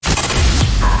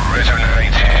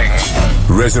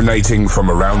Resonating from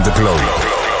around the globe.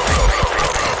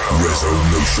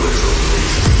 Resonation.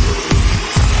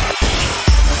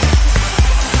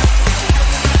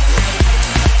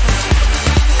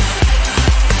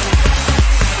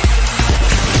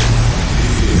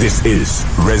 This is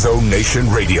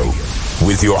Resonation Radio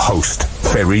with your host,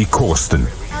 Ferry Corsten.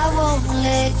 I won't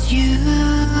let you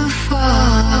fall.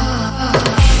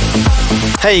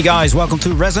 Hey guys, welcome to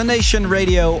Resonation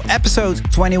Radio, episode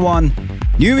 21.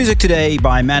 New music today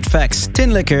by Matt Fax,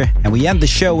 Tin Liquor, and we end the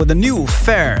show with a new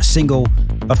Fair single.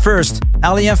 But first,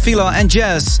 Ali and Fila and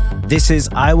Jazz. This is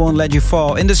I Won't Let You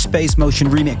Fall in the Space Motion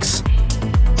remix.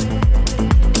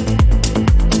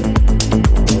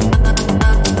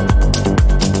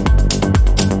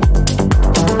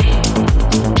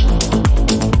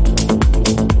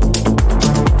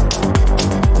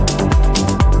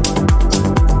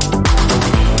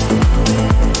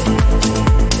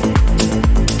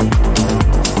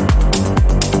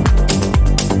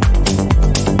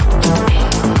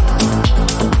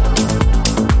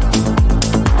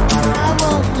 I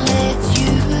won't let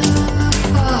you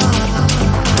fall.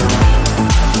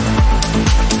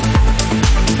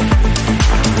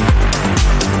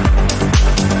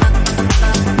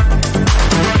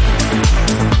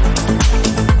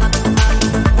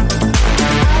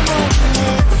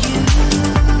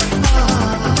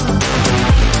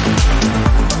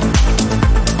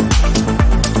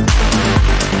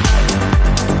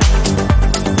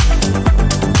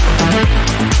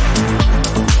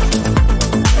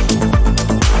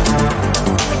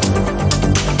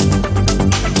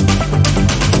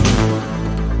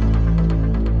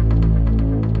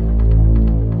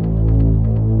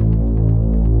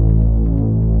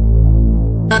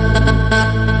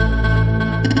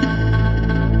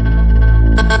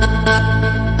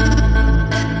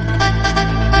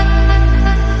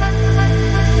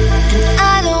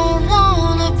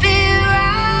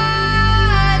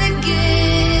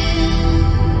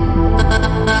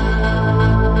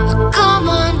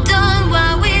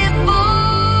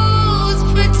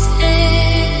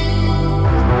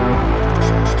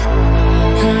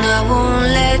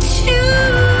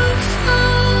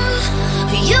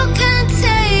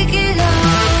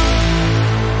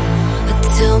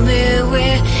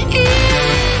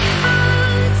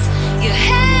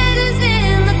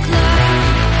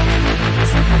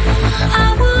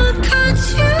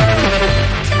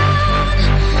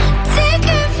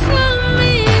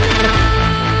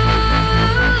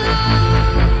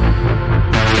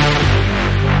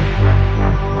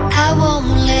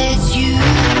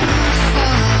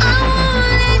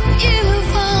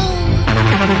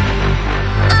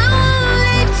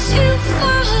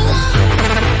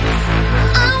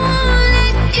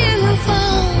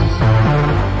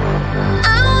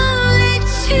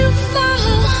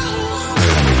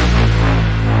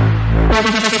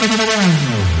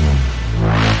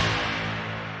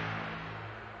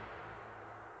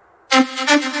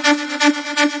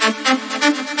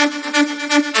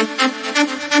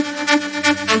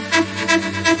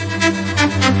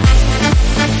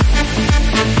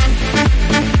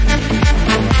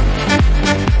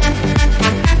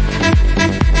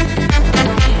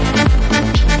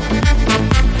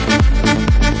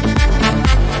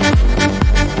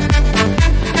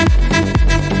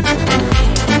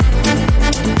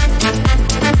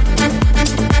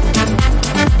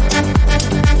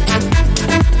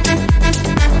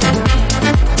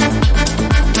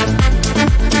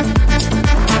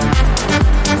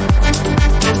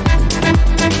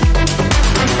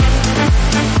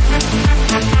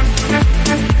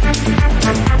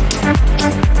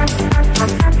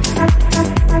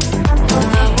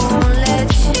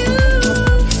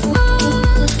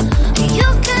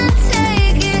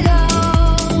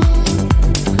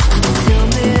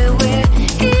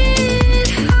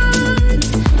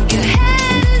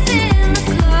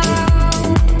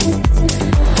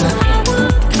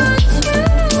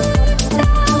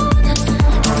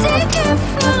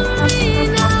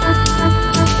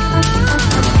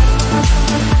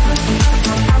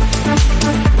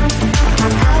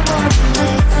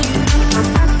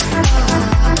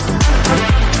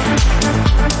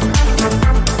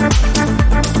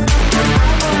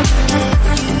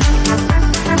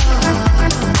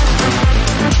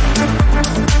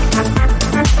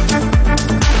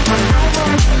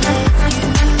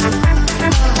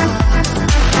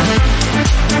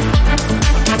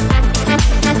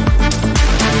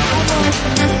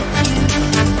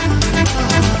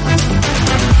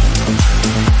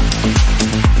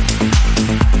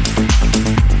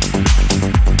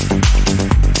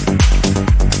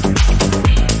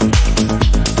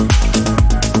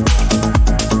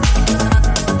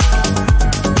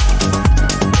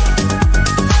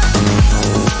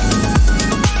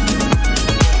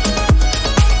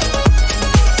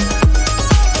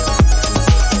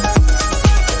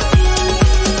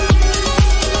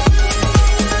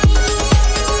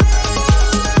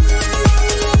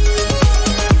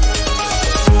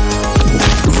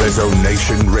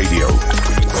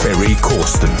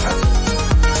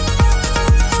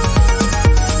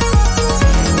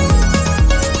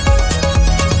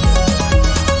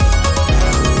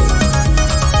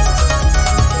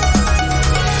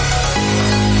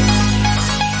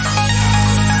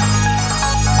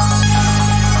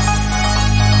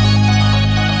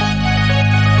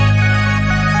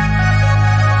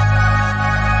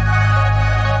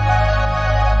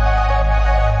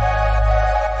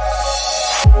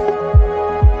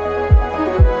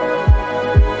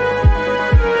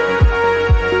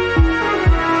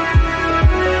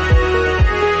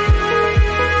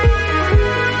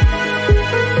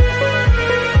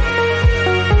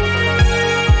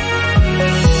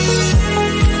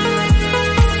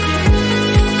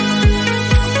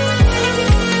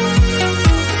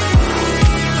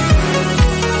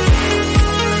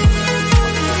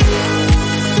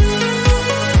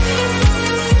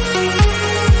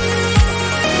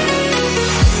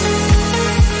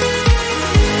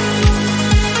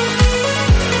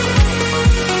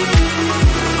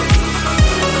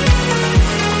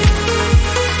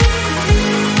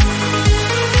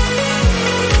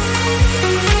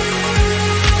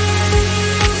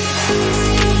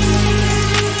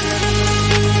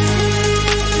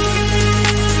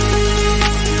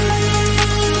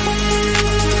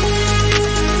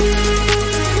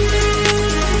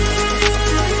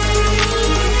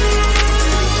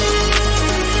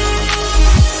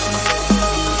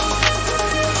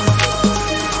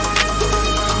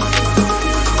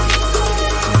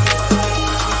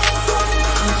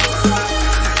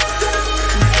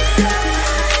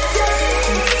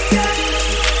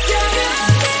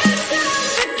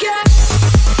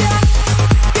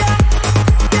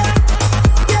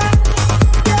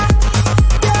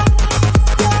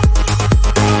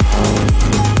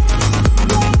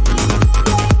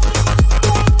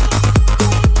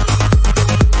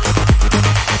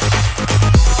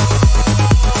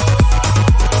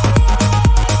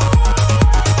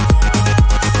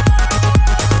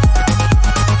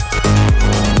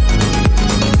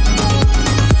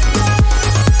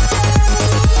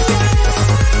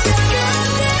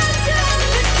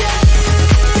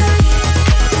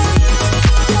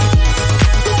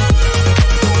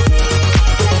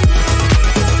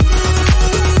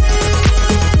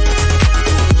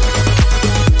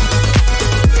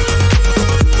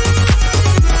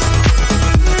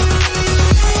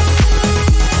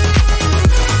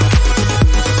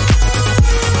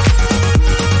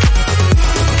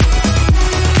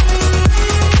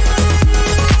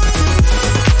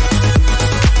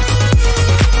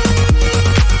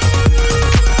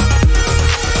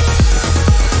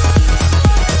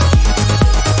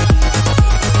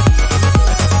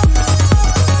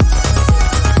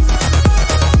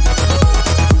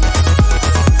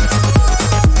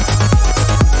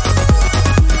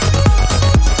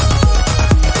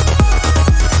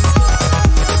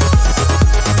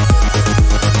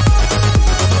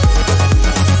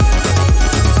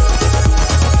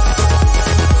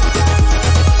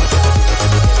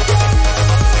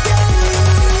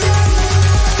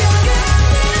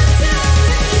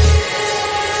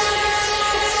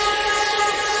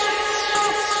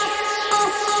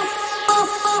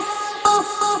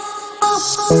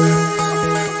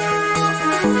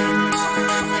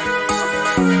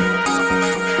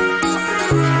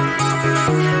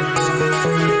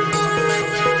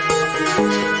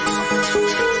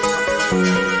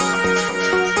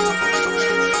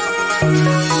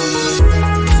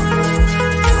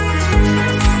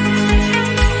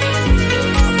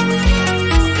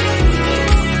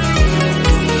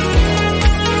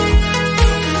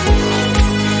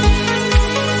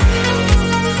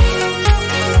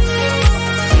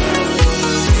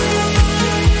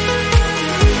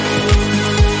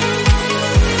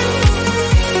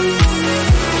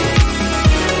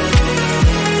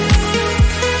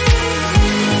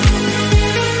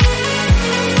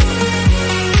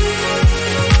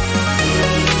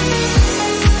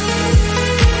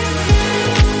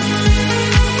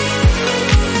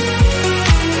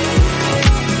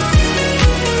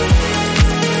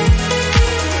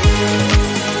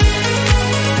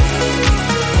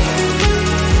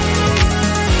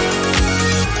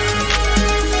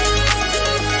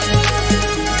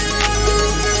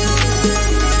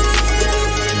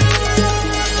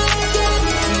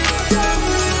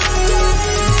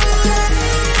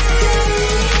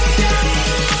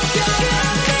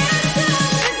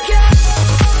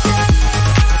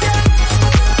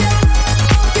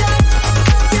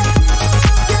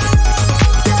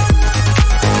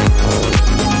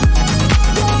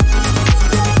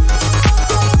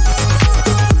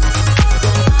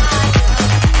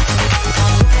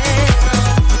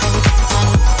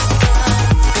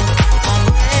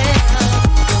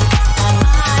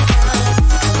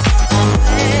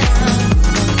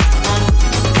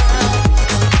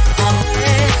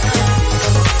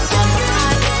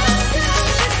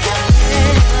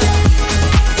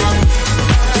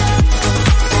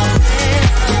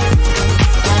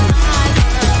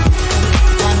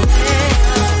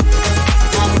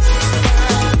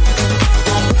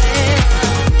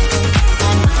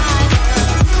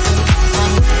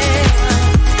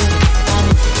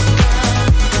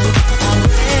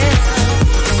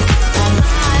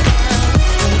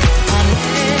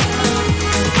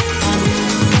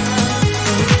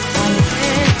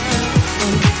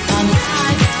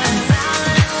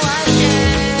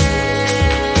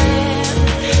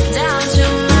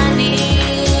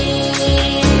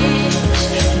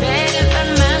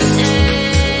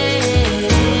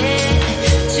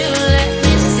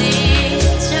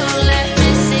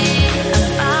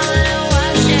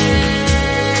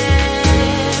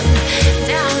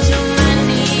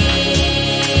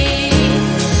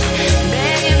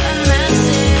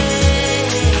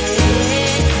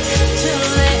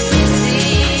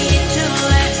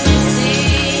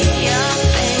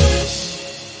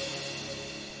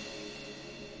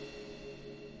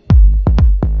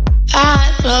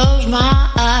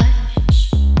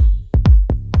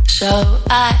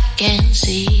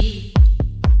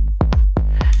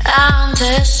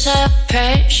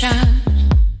 Anticipation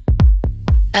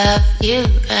of you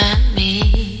and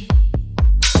me,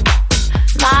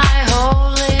 my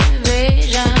holy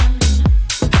vision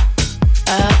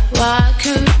of what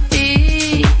could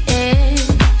be is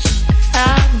a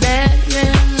dead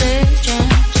religion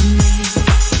to me.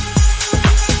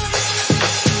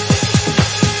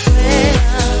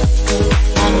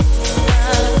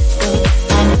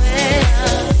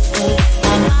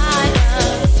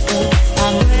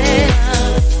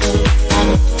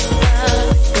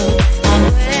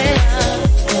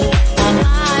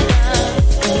 I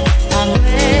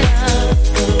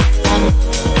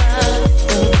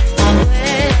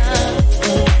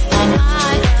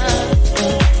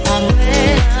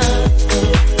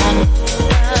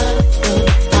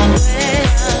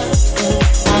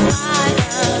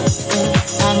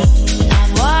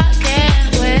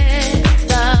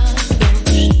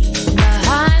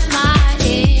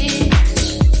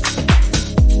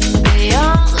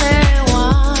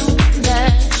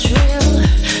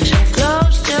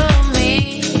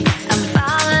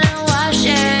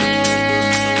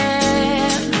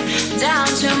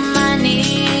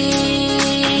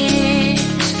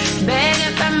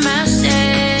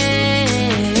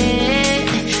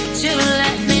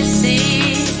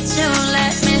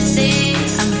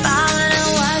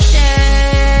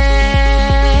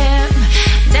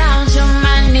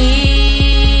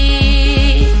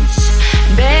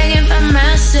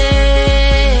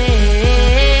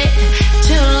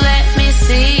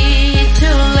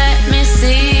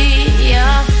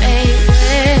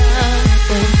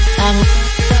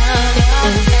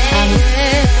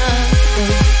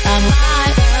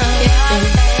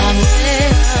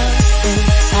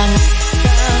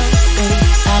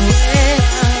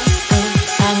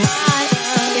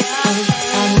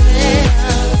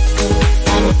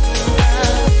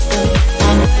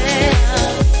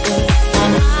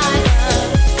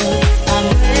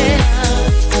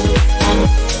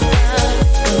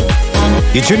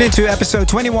You tune into episode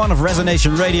 21 of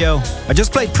Resonation Radio. I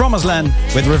just played Promised Land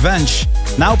with Revenge.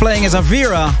 Now playing is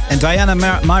Avira and Diana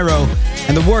Myro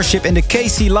and The Worship in the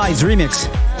KC Lights remix.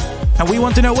 And we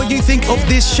want to know what you think of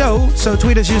this show. So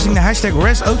tweet us using the hashtag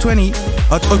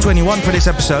RES021 for this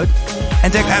episode.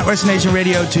 And tag at Resonation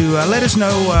Radio to let us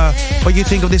know what you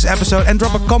think of this episode. And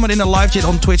drop a comment in the live chat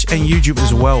on Twitch and YouTube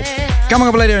as well. Coming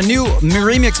up later, a new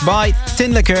remix by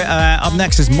Tinlicker. Up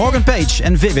next is Morgan Page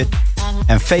and Vivid.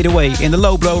 And Fade Away in the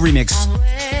Low Blow remix.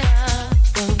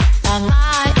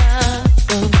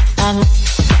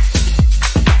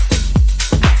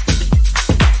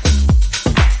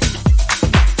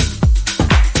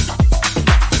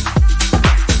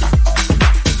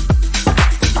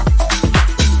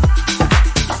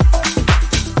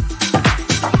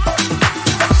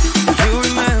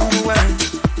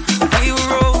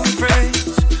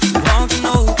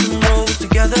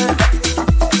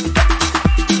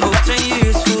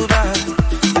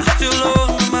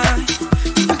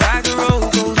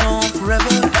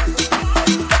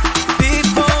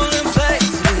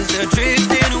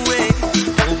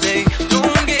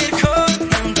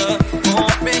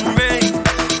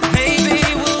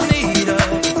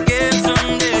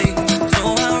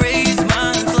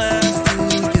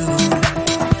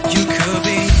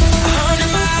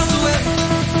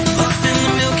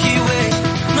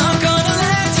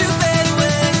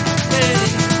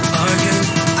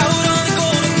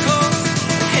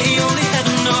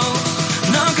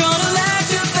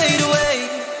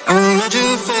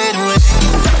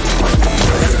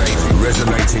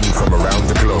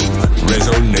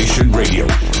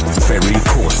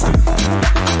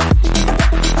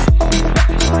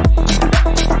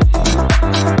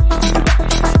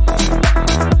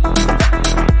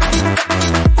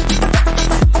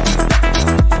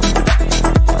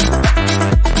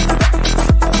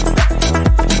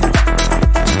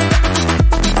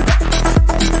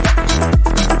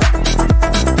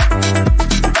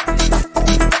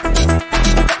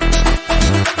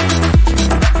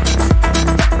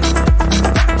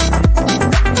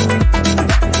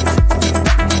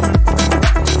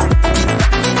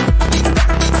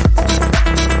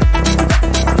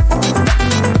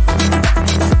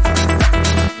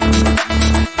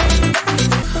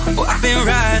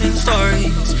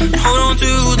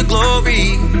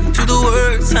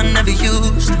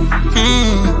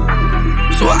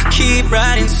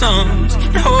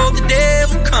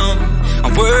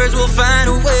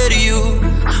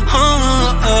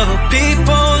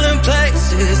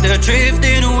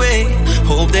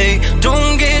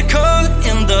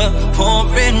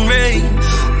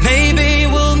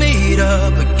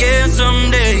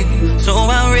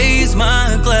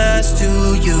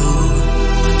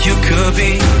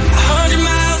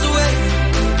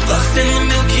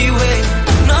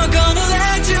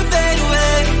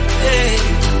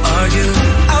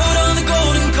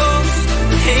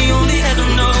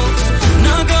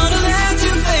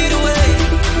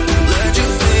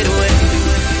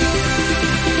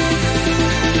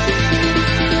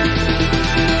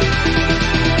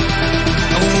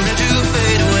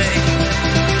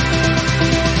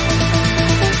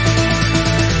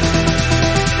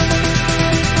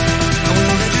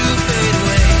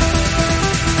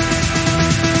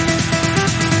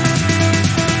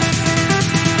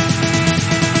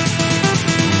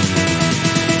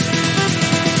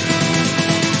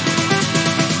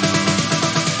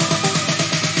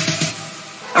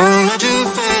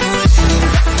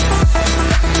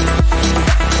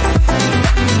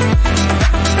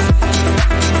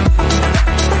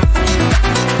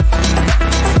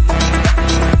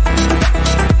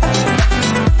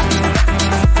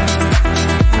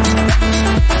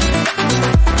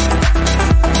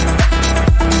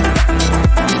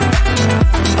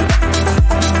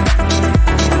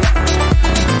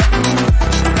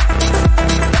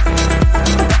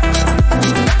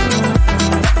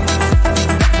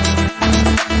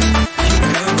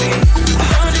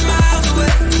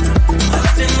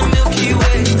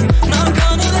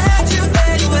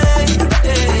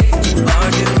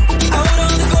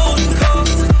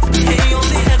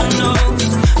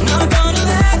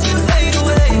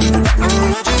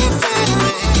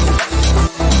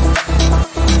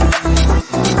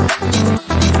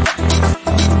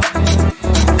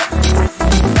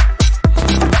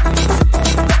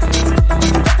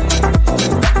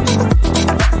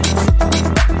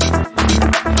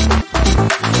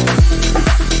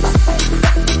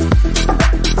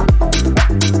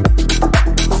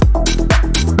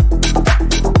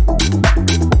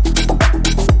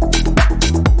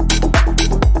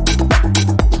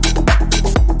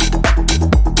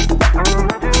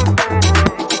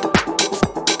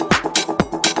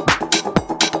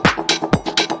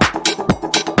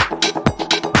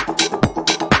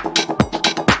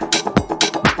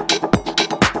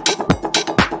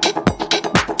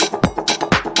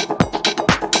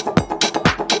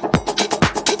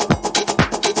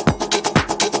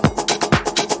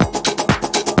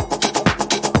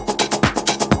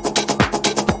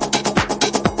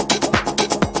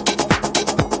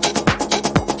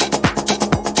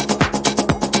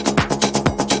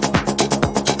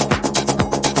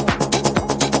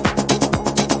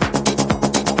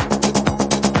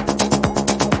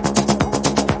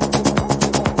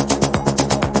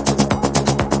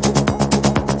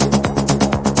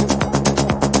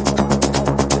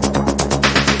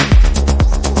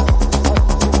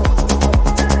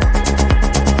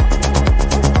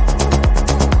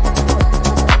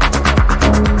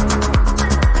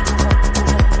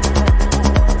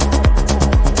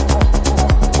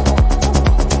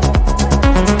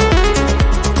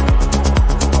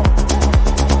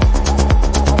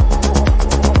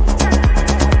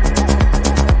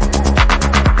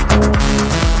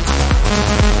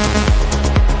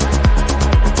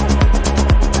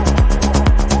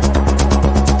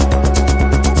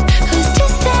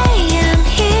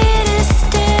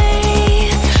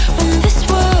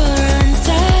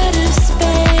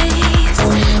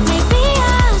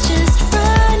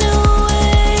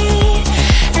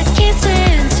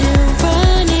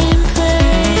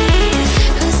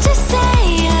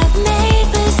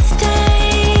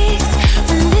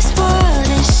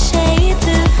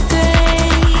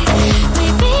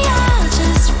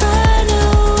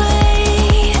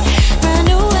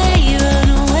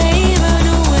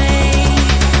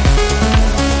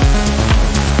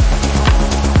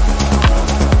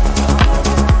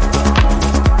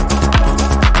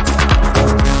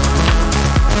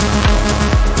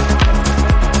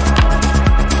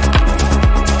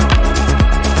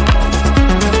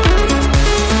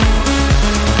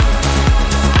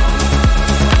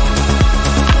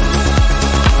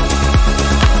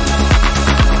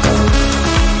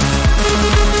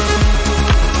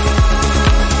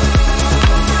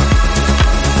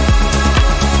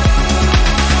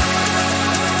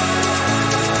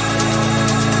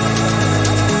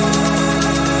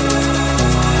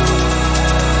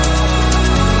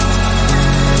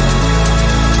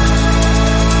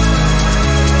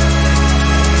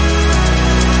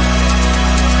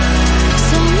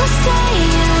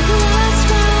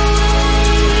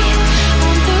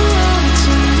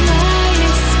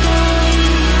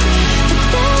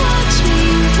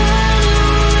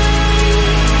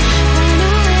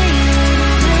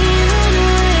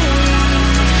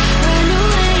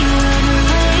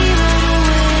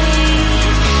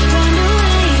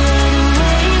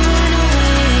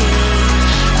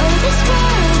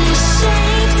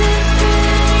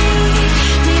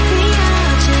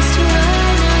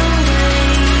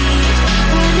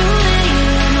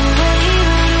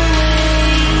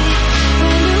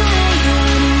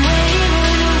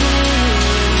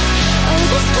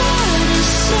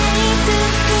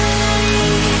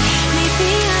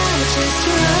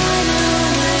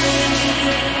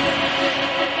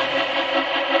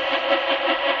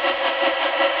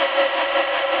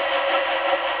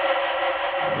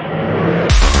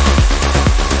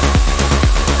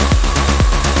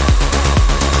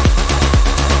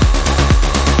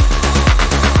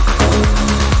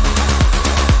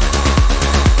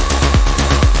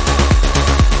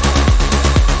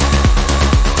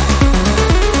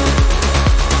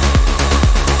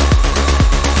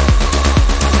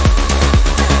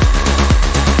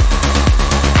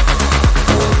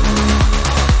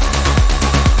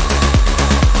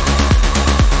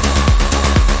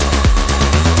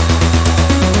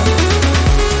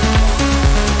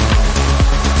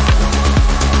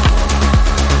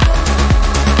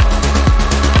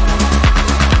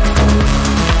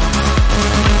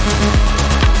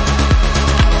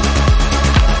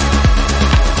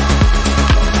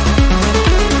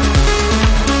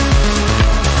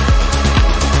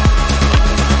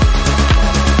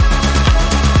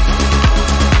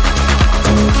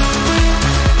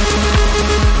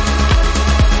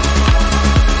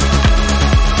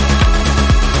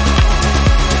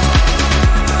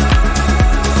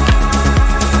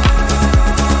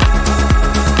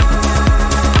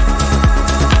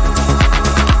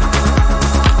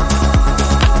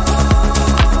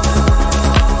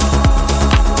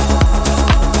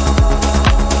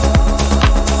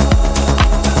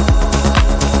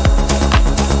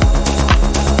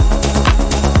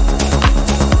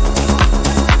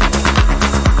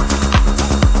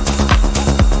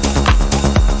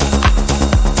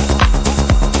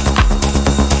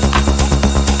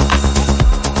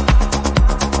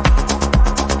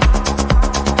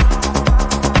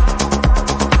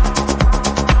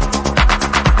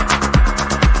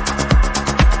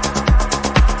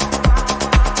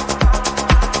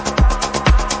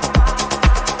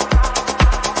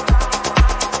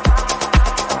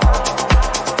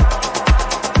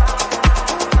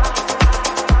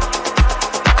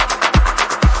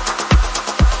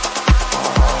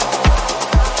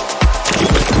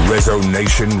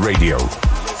 Resonation Radio.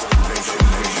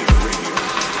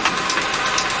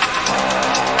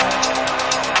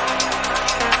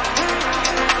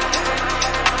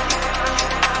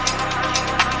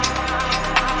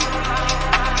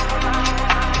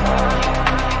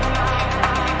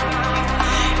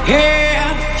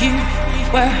 If you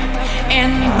were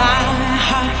in my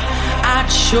heart, I'd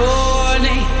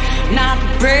surely not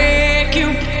break you.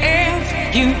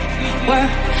 If you were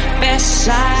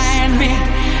beside me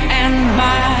and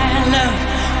my love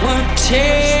would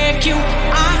take you,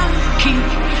 I'll keep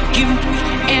you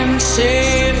in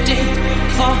safety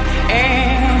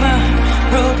forever.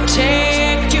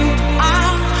 Protect you,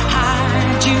 I'll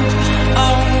hide you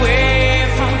away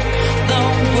from the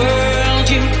world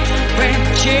you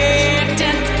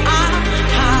rejected. I'll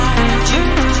hide you.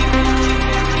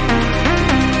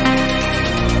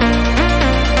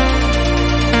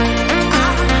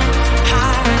 I'll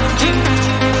hide you.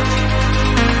 I'll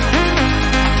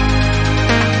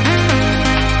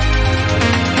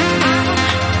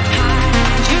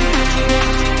hide you.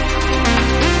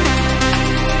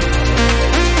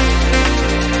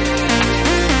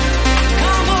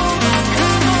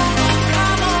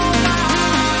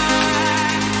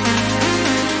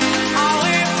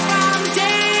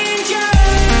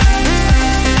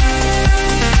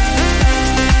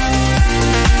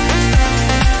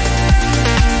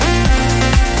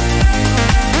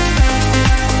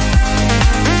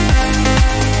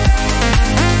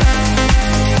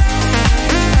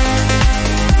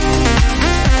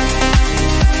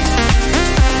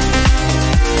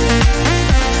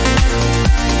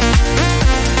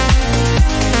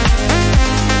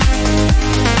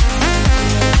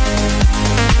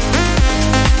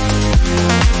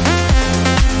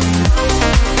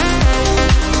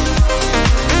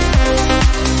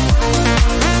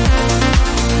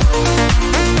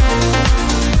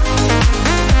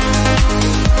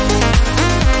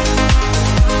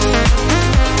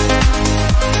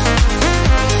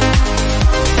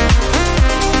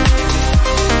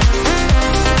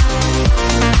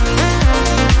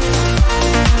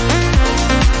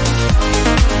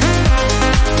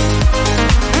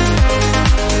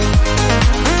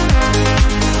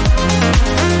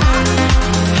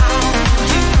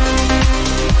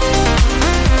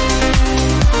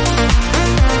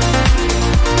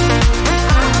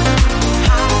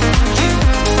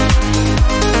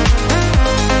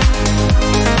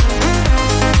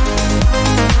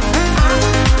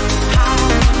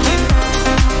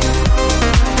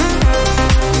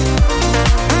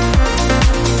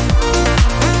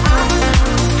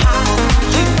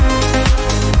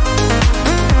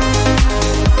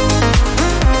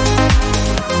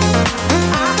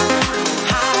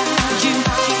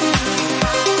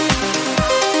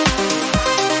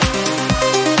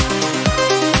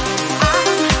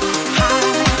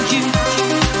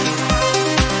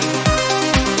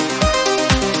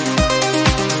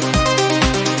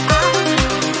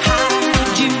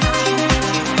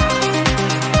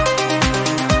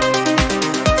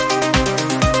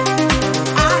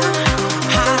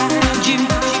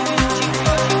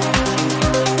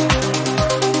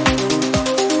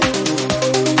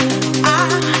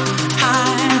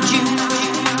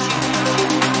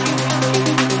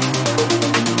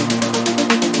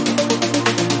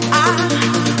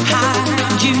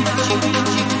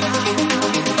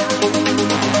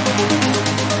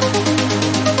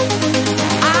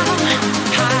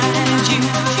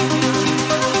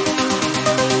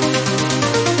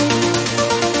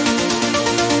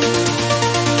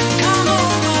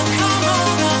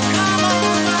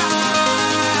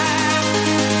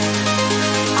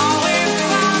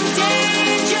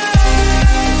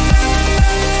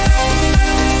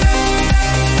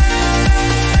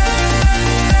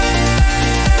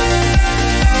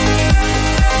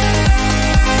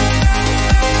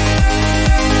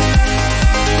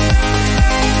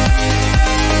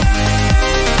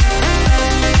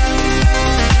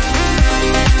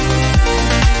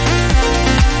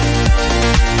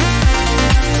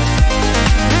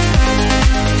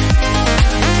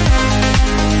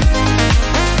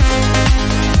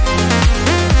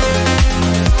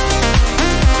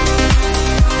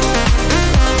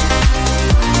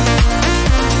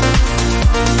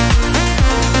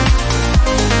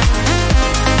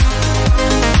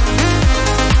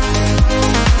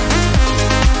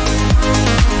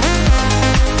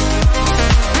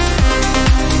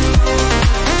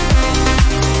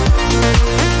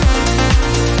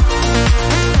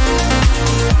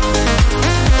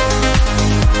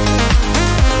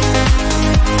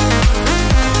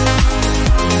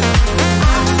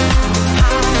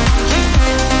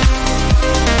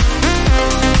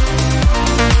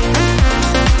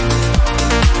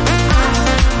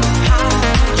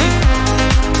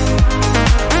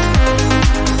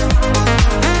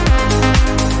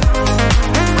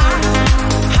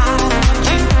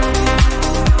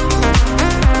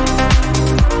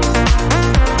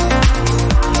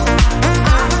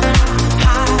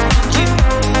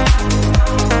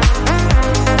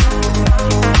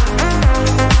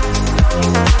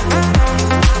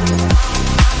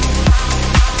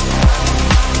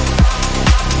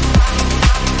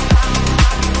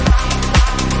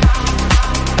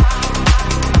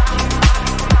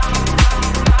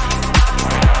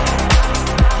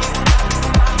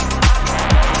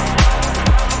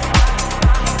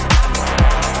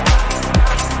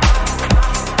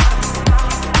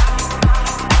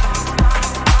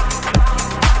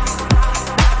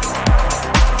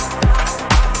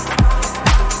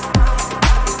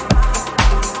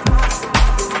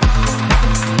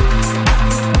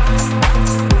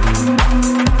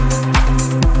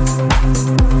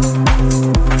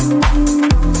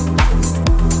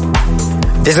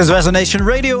 This is Resonation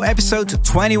Radio, episode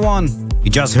 21.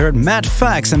 You just heard Mad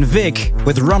Fax and Vic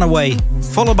with Runaway,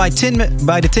 followed by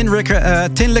the Tin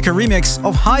Liquor remix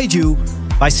of Hide You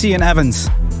by Cian Evans.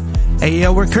 Hey,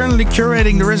 we're currently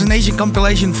curating the Resonation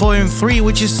compilation Volume 3,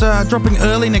 which is dropping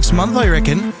early next month, I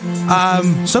reckon.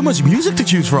 So much music to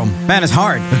choose from. Man, it's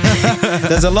hard.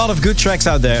 There's a lot of good tracks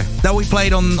out there that we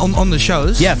played on the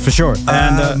shows. Yeah, for sure.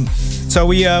 And so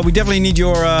we definitely need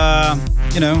your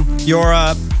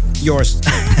yours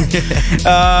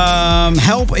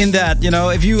help in that.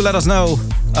 If you let us know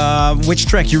which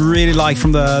track you really like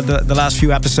from the last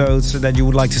few episodes that you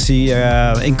would like to see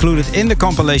included in the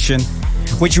compilation,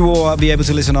 which you will be able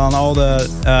to listen on all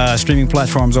the streaming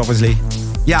platforms, obviously.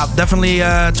 Yeah, definitely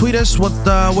tweet us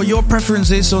what your preference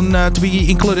is on to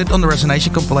be included on the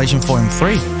Resonation compilation Volume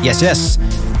 3. Yes.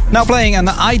 Now playing an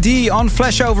ID on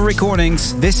Flashover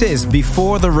Recordings. This is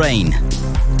Before the Rain.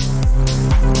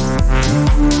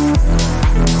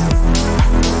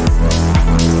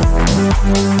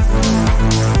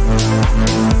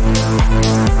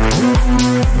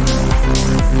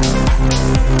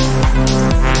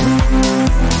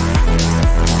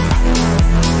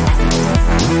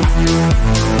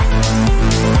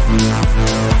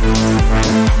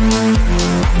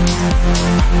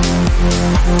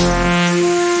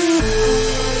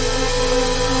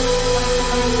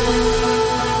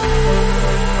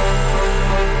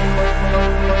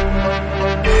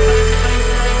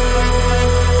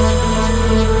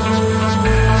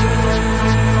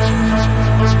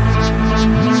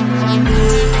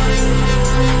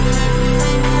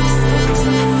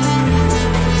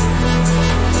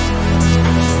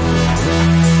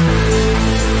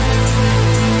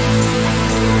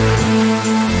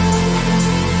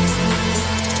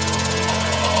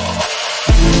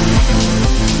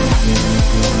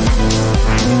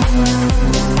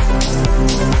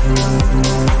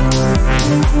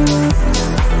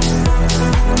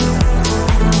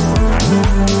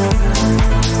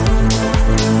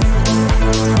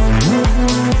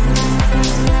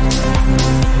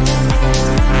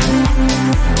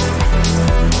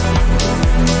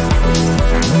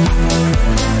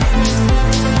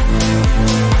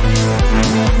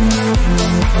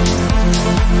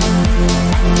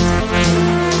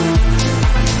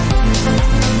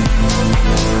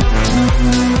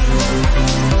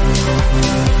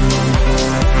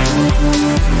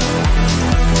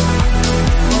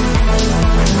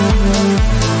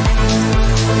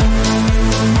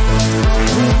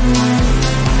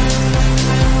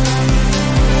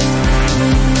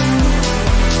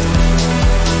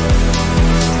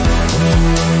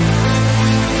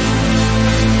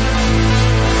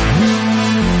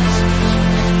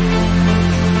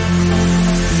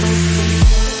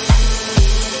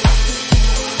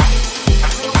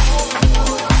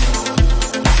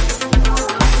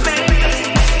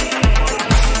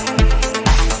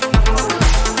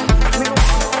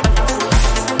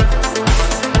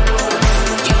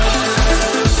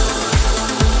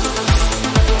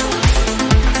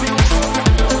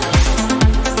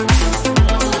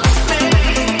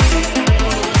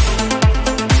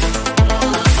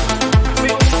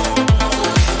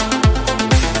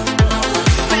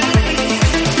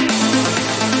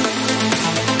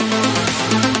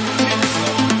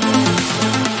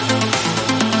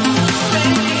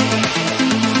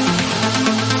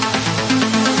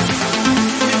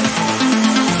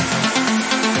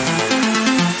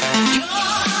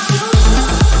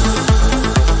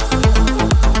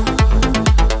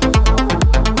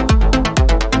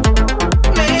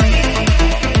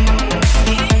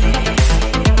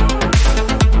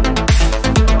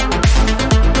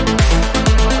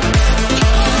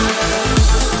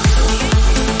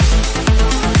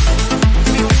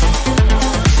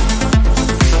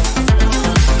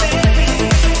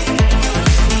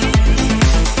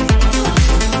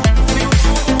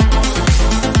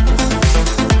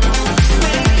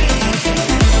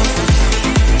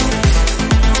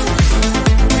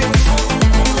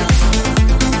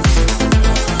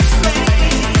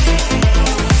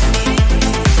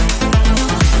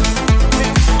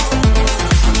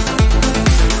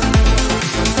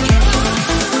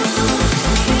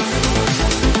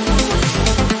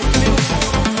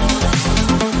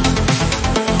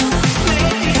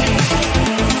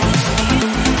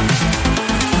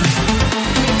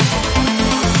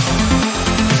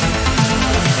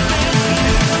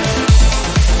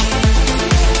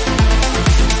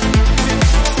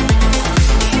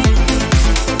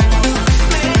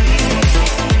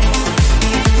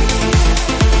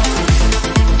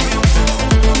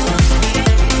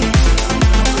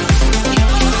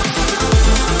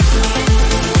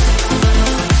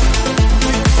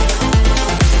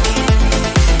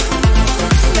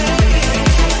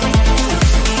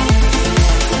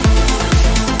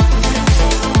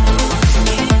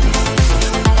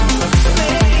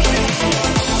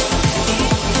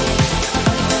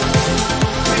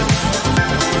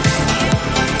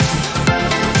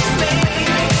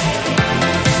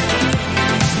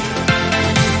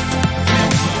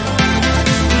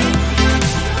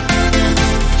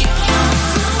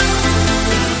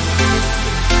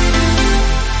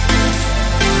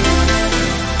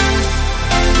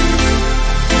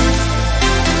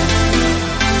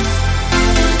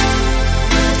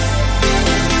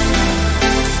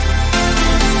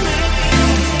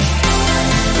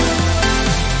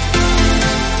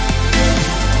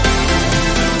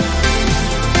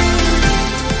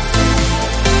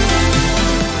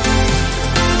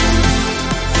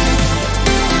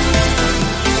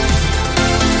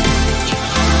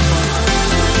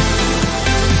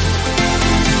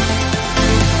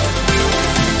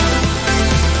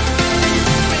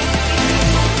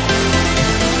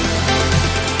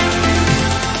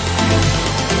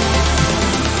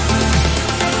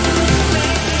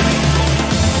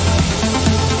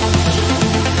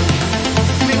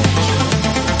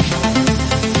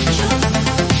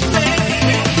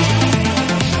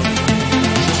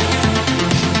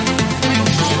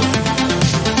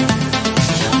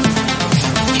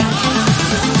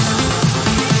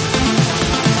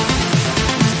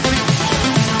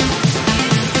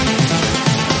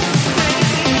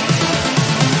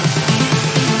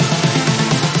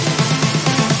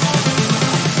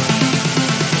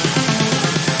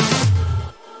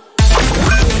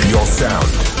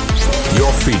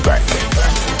 feedback.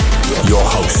 Your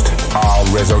host, our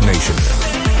Rezo Nation.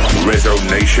 Rezo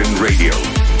Nation Radio.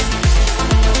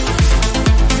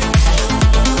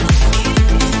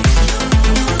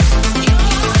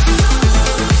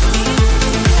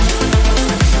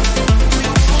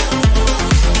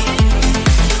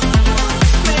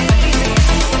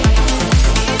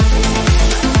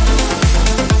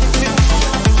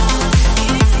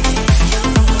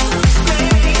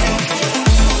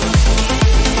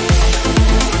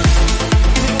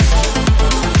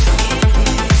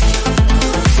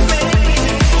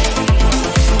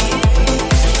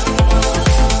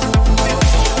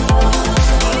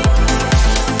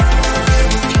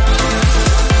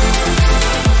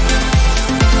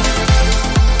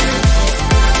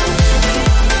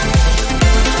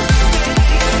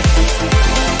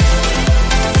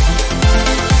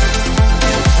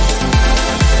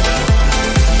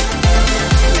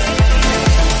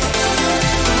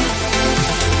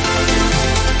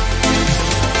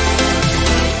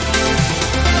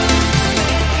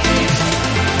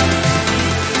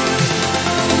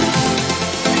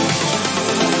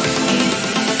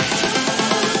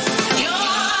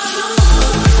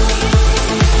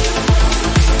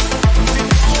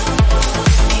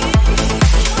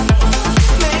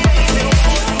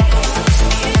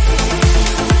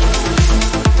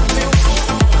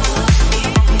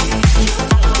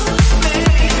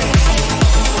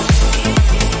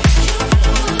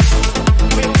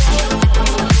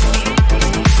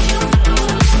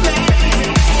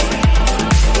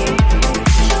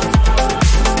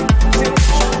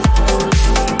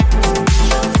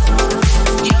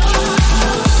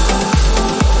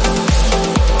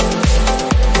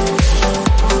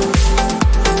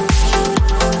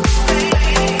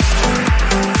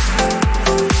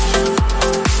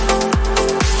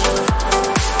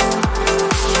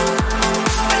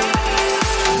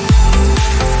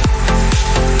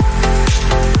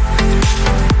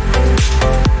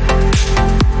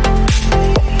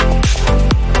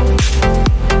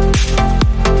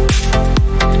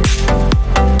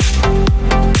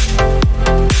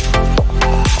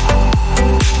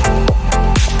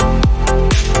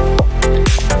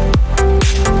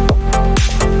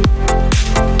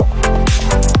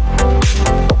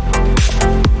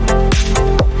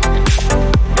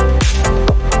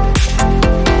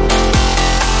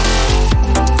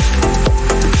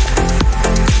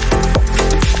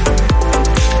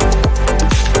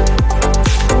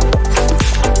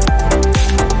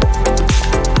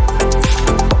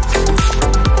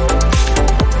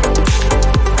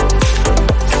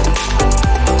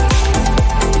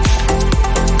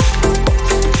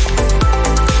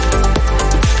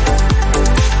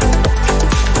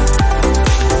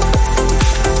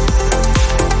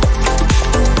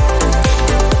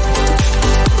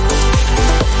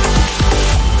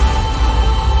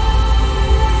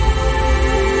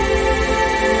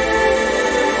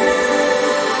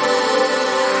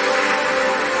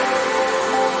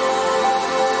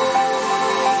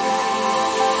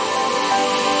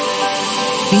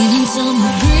 Feeling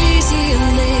summer breezy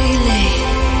lately,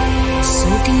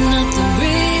 soaking up the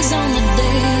rays on the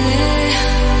daily.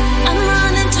 I'm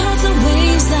running towards the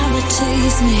waves that will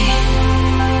chase me.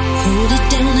 Hold it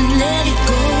down and let it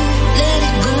go, let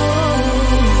it go.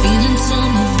 Feeling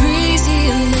summer breezy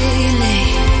lately,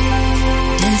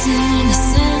 dancing in the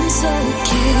sun so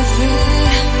carefree.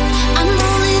 I'm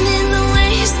rolling in the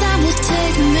waves that will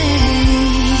take me.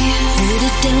 Hold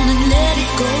it down and let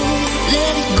it go,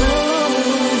 let it go.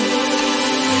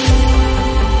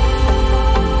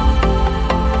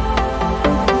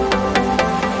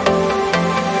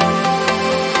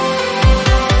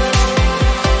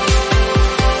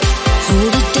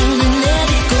 Hold it down and let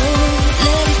it go.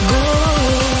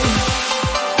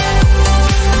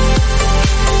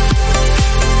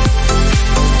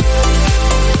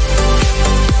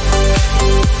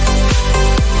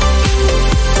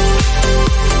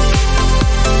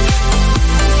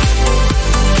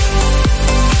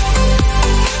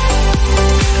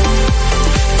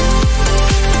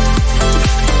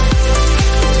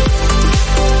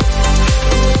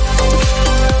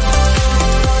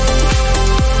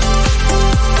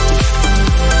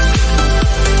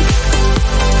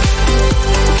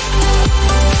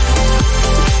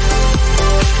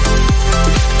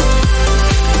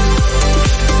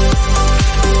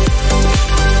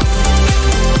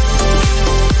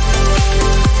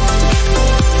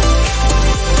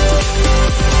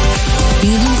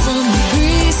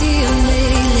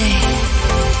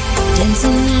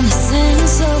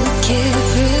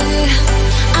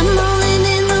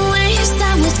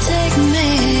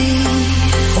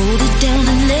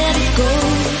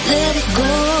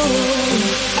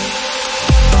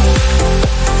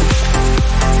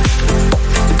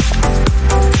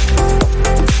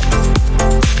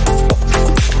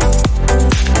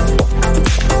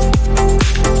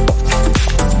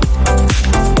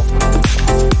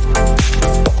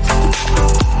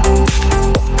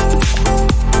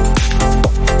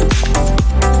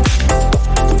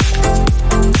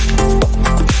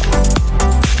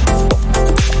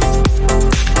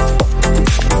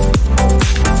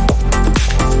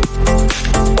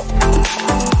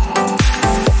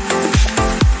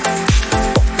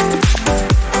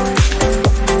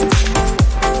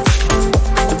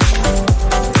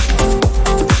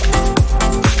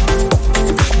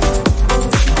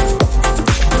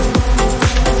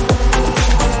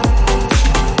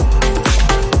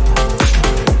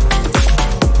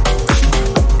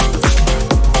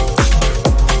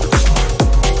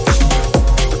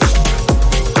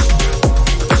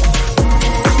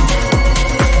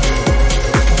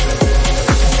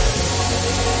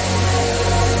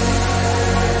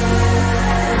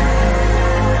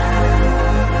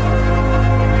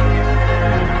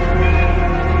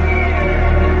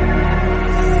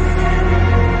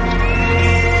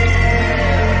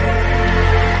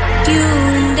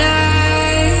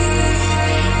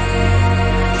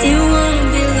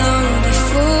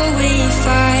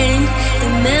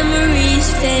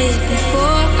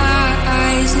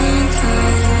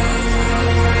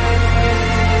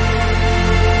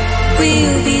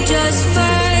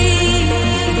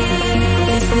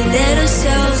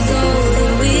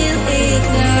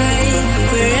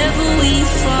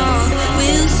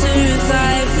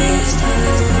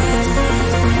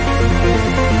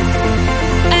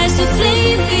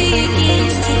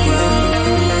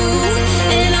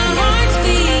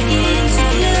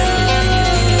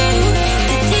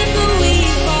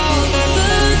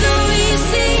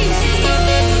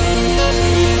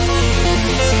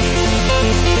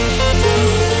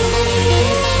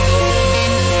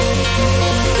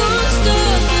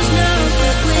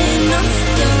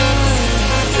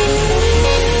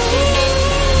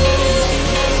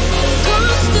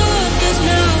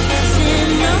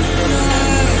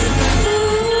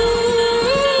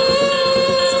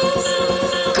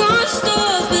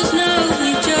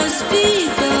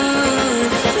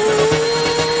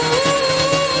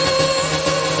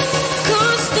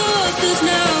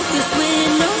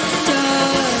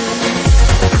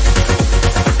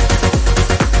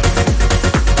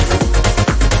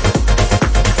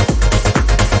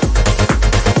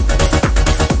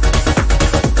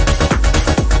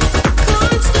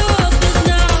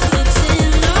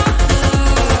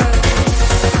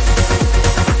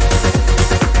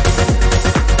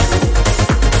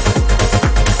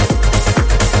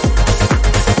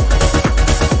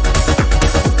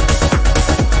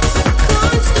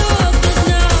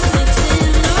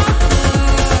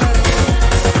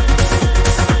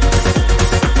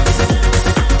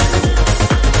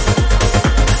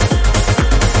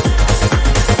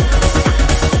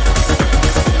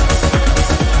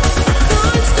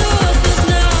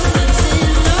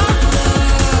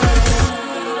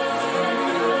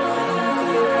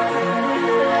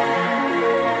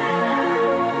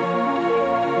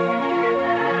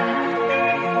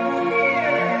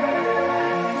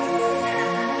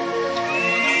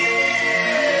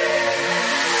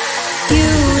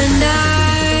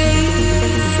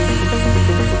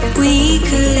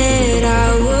 could let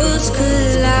our worlds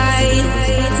collide.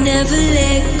 Never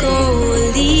let go or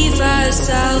leave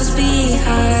ourselves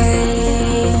behind.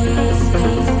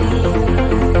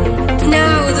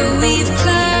 Now that we've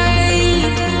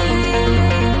climbed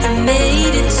and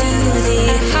made it to the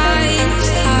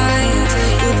highest heights,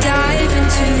 we'll dive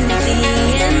into the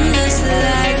endless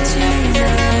light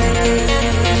tonight.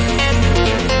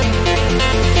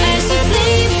 As the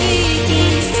flame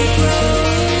begins to grow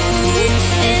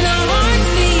and our hearts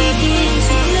begin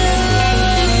to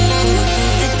glow,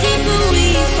 the deeper we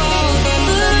fall, the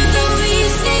further we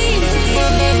seem to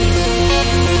go.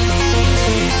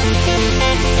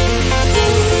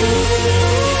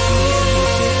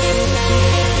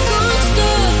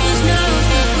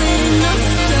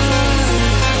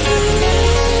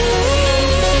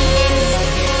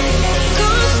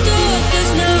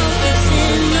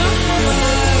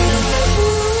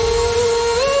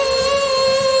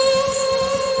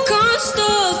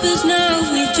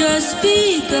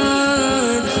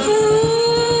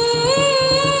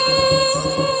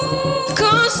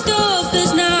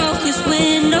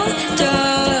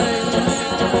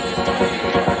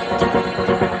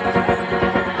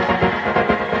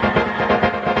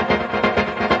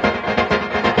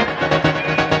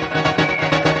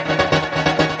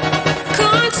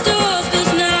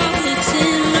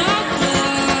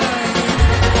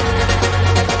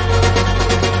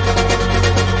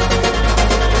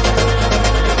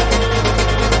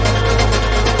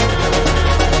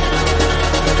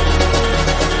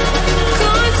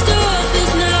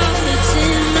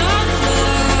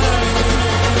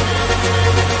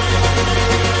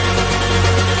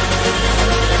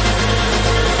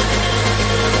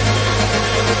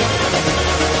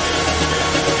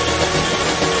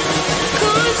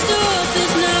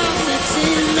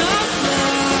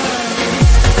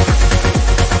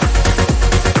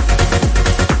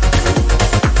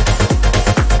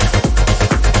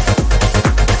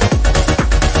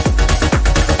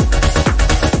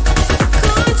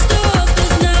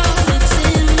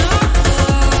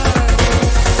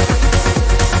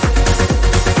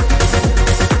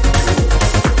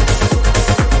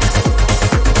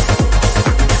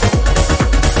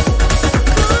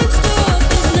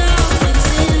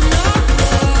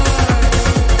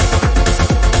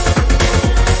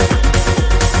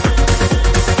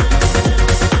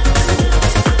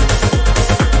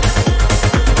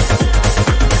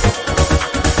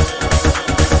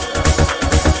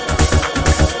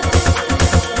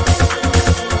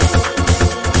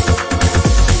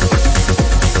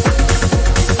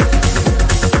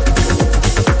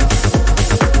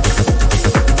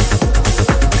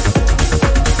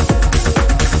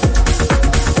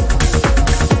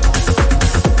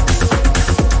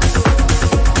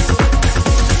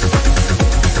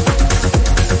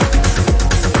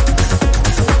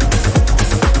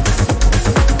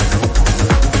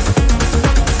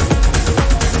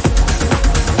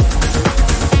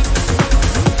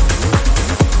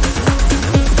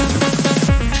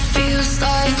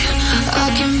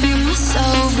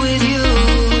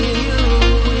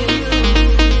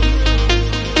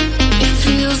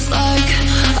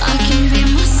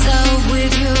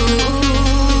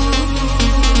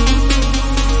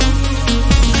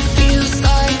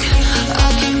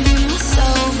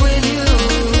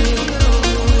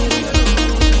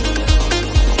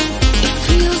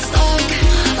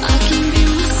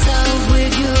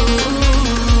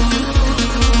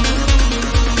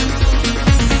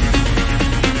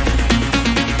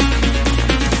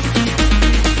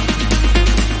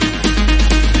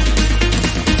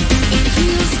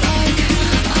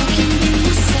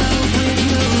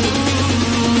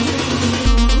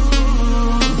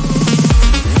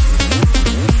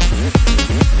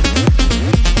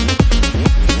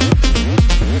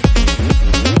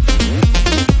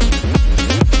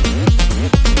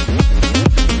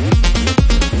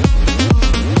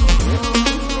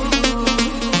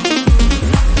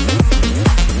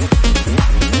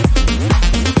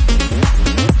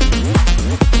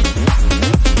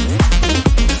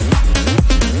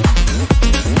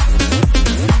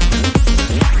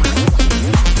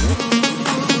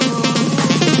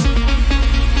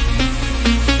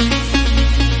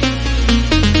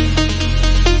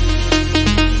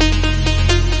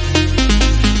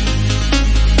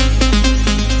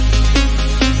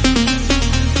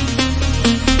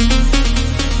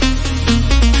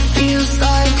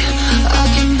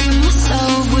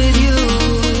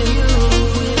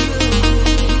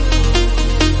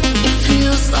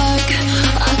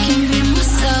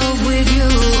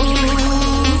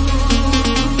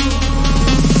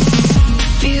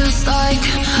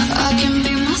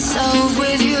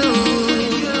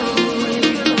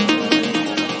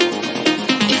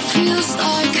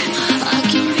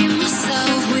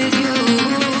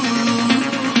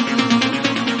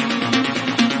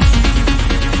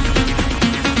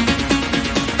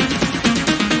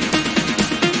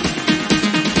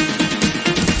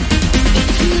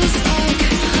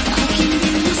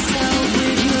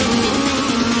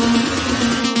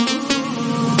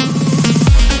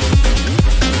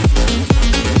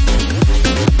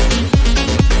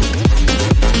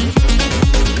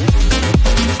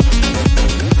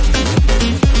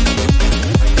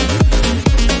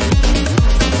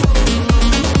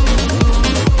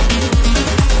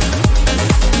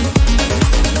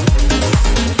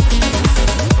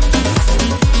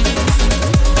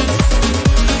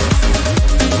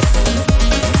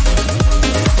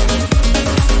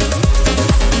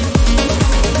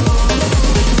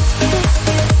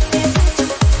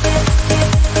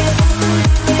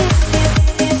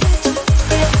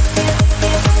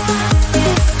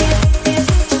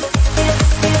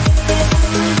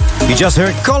 Just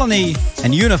heard Colony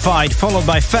and Unified, followed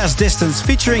by Fast Distance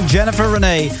featuring Jennifer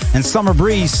Renee and Summer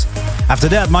Breeze. After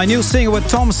that, my new single with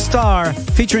Tom Starr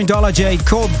featuring Dollar Jade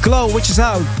called Glow, which is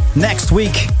out next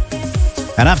week.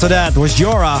 And after that was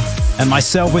Yora and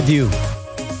Myself With You.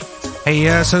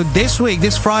 Hey, so this week,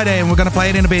 this Friday, and we're going to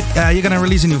play it in a bit, you're going to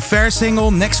release a new Fair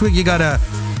single. Next week, you got a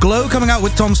Glow coming out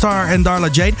with Tom Starr and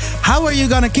Darla Jade. How are you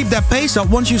going to keep that pace up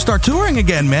once you start touring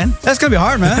again, man? That's going to be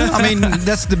hard, man. I mean,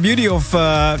 that's the beauty of,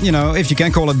 if you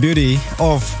can call it beauty,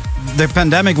 of the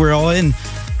pandemic we're all in.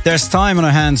 There's time on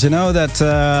our hands, that,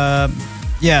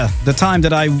 the time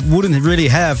that I wouldn't really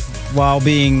have while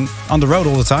being on the road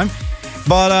all the time.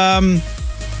 But,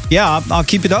 I'll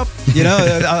keep it up.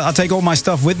 I'll take all my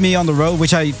stuff with me on the road,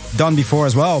 which I've done before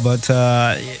as well. But,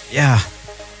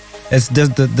 it's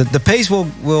the pace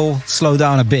will slow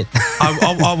down a bit.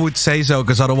 I would say so,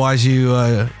 because otherwise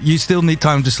you still need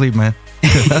time to sleep, man.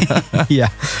 Yeah.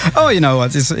 Oh, you know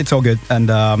what? It's all good. And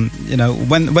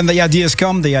when the ideas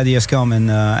come,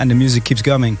 and the music keeps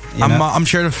coming. I'm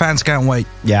sure the fans can't wait.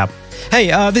 Yeah.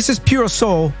 Hey, this is Pure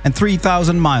Soul and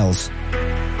 3,000 Miles.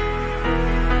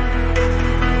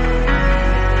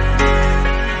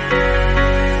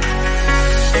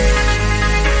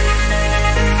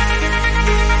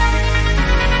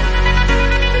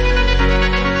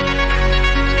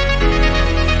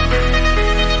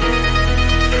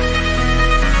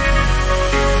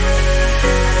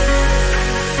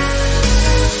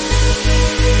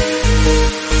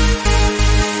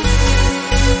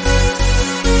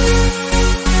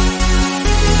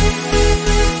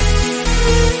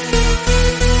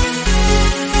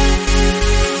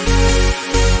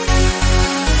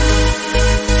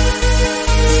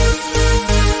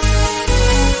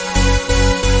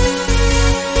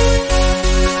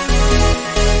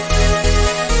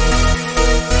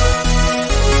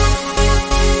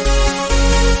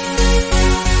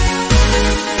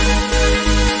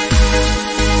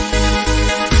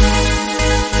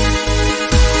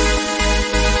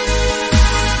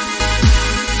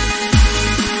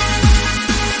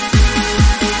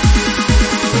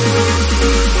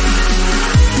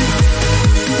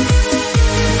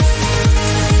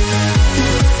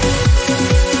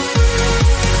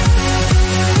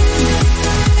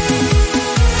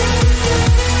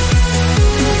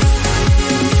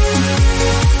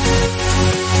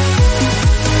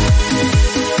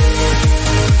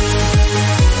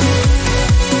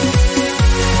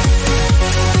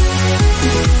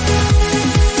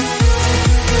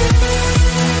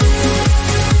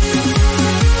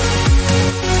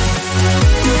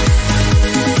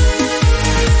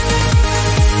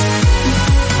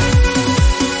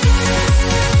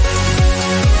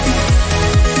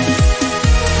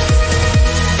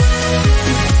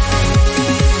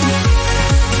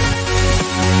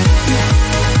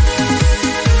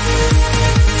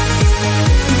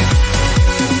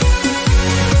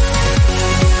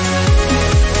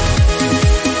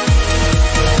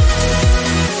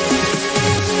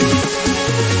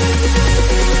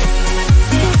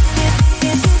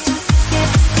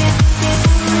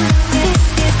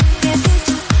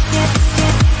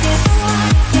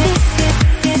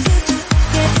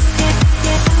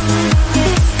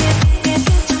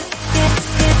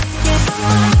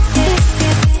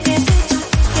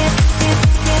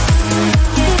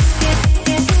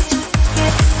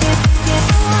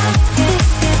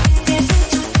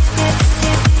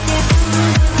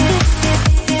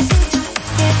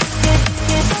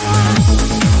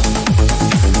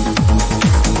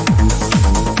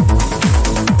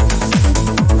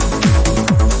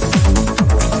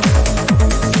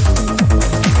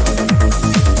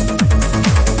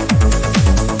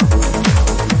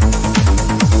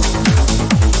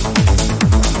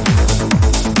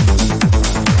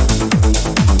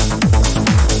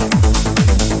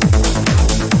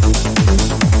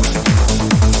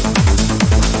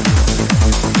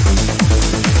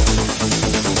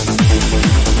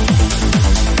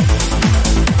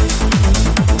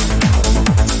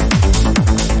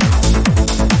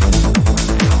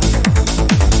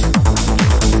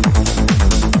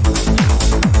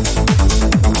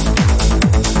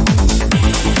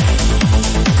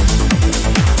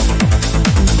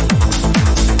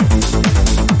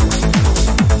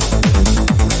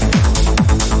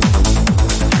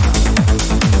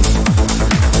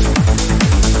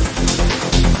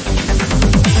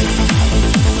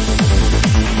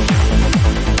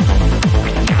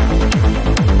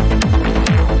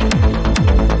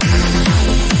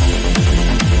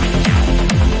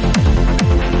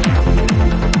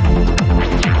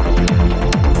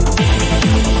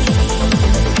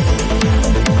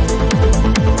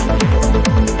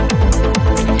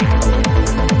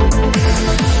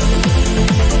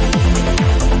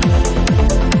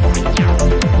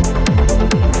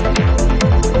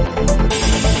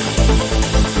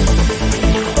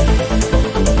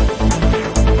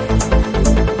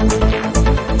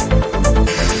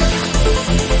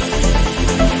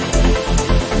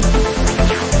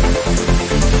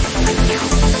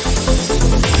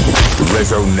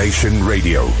 Resonation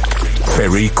Radio.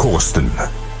 Ferry Corsten.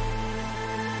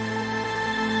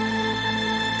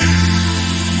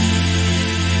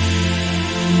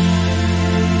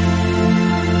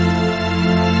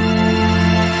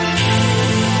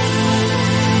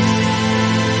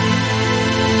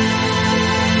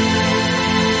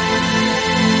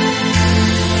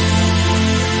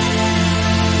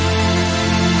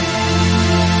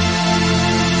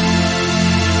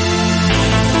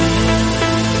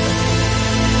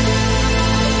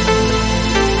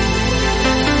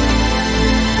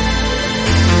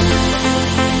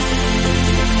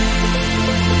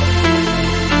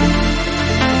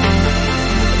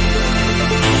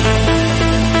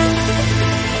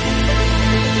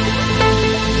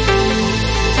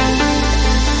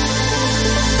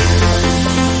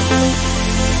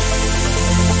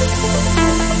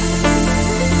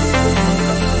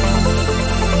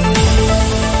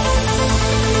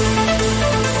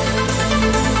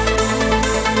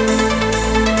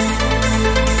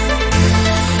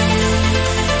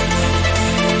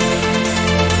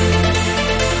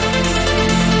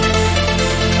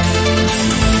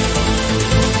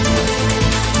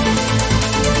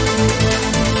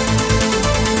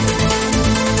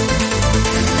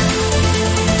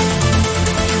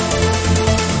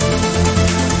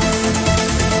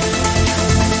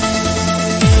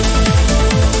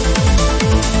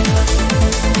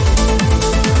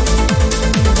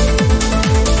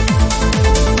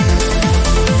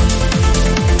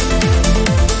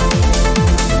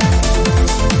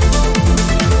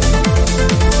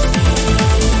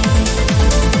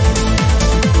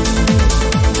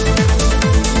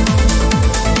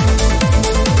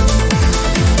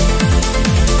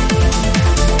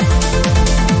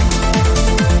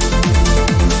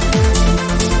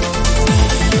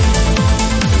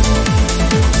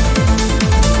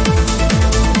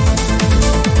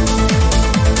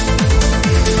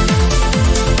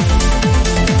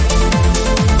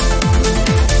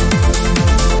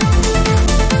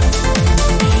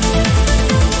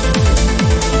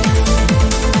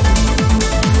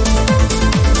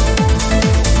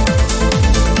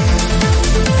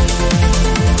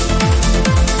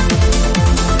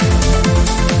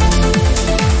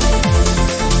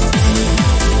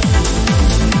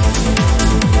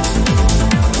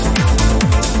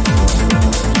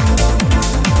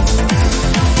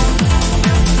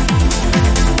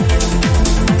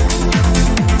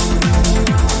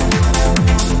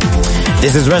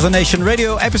 This is Resonation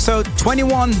Radio, episode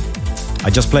 21. I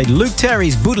just played Luke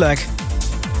Terry's bootleg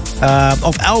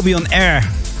of Albion Air.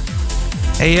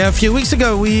 Hey, a few weeks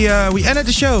ago, we ended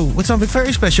the show with something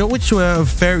very special, which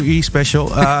was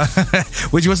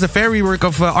the fairy work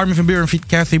of Armin van Buuren feat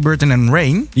Kathy Burton and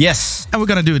Rain. Yes. And we're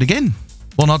going to do it again.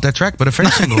 Well, not that track, but a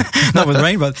French single. Not with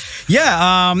Rain, but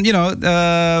yeah,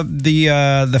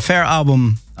 the Fair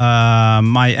album,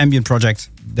 my ambient project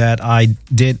that I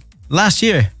did last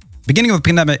year. Beginning of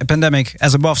the pandemic,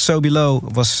 As Above, So Below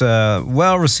was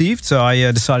well received. So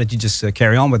I decided to just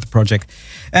carry on with the project.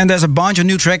 And there's a bunch of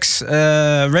new tracks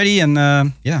ready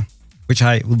and which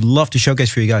I would love to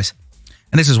showcase for you guys.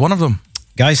 And this is one of them.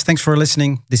 Guys, thanks for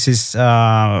listening. This is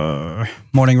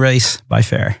Morning Race by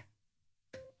Fair.